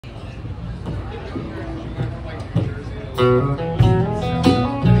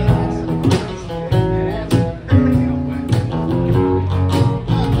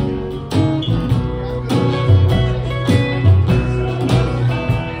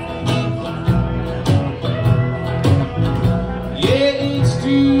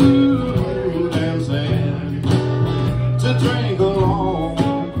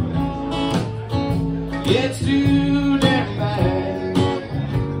It's too damn bad,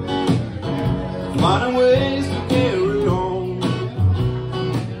 finding ways to carry on.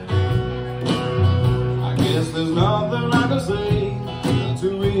 I guess there's nothing I can say to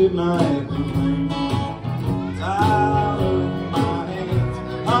reignite the flame. It's out of my hands,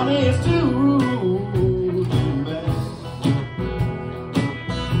 honey, it's too damn bad.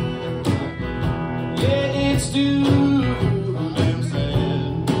 Yeah, it's too damn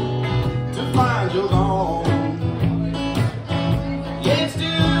sad to find you're gone.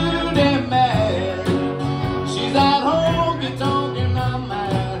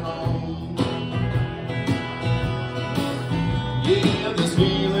 Yeah, this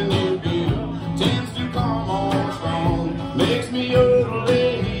feeling you give tends to come on strong, makes me yodel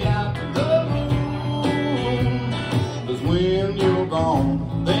lady out to the moon. 'Cause when you're gone,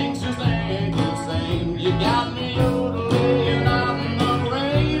 things just ain't the same. You got me yodeling out in the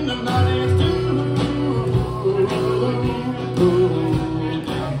rain, and that is too.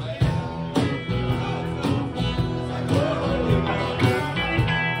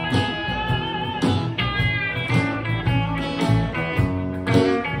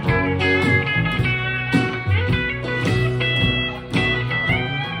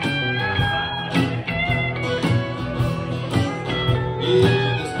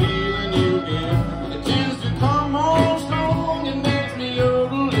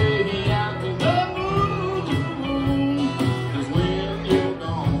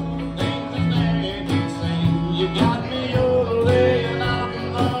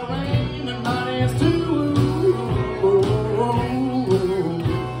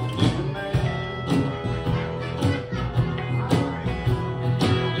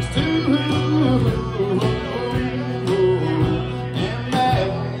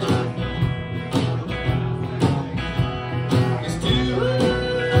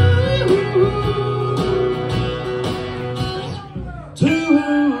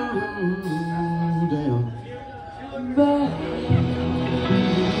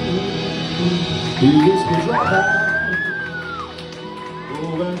 He whispers right back, go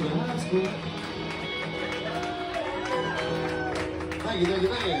back to high school. Thank you.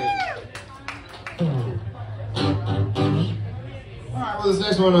 Alright, well, this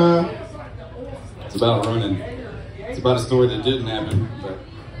next one, it's about running. It's about a story that didn't happen, but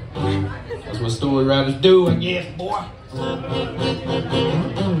that's what story writers do, I guess, boy.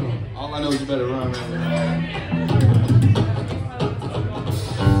 All I know is you better run, man.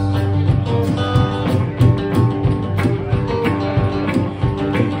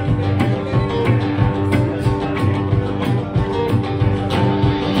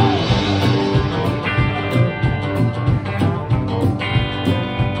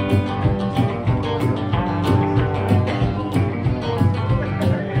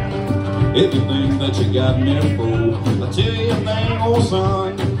 Everything that you got me for, I tell you a thing, old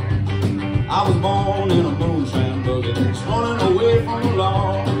son. I was born in a moonshine buggy, just running away from the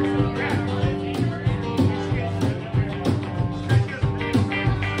law.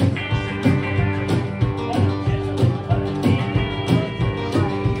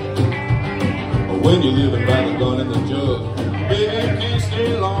 When you're living by the gun and the jug, baby, you can't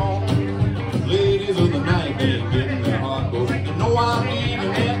stay long. Ladies of the night, they ain't getting their heart broke. You know I'm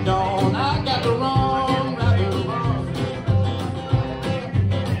leaving at dawn. I got the wrong rabbit wrong.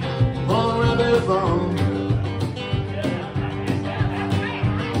 Wrong rabbit wrong.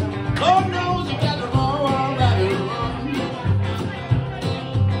 Lord knows you got the wrong rabbit wrong.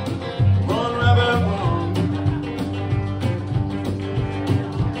 Wrong rabbit wrong.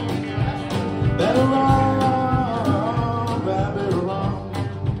 Better wrong rabbit wrong.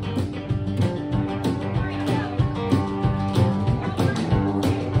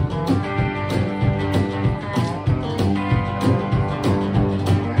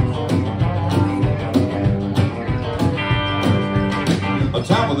 A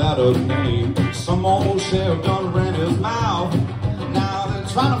town without a name, some old sheriff done ran his mouth. Now they're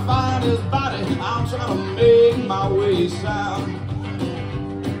trying to find his body, I'm trying to make my way south.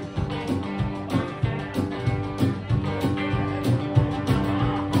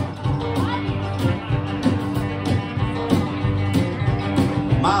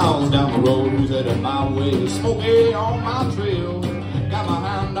 Miles down the road, who's headed my way, Smokey on my trail.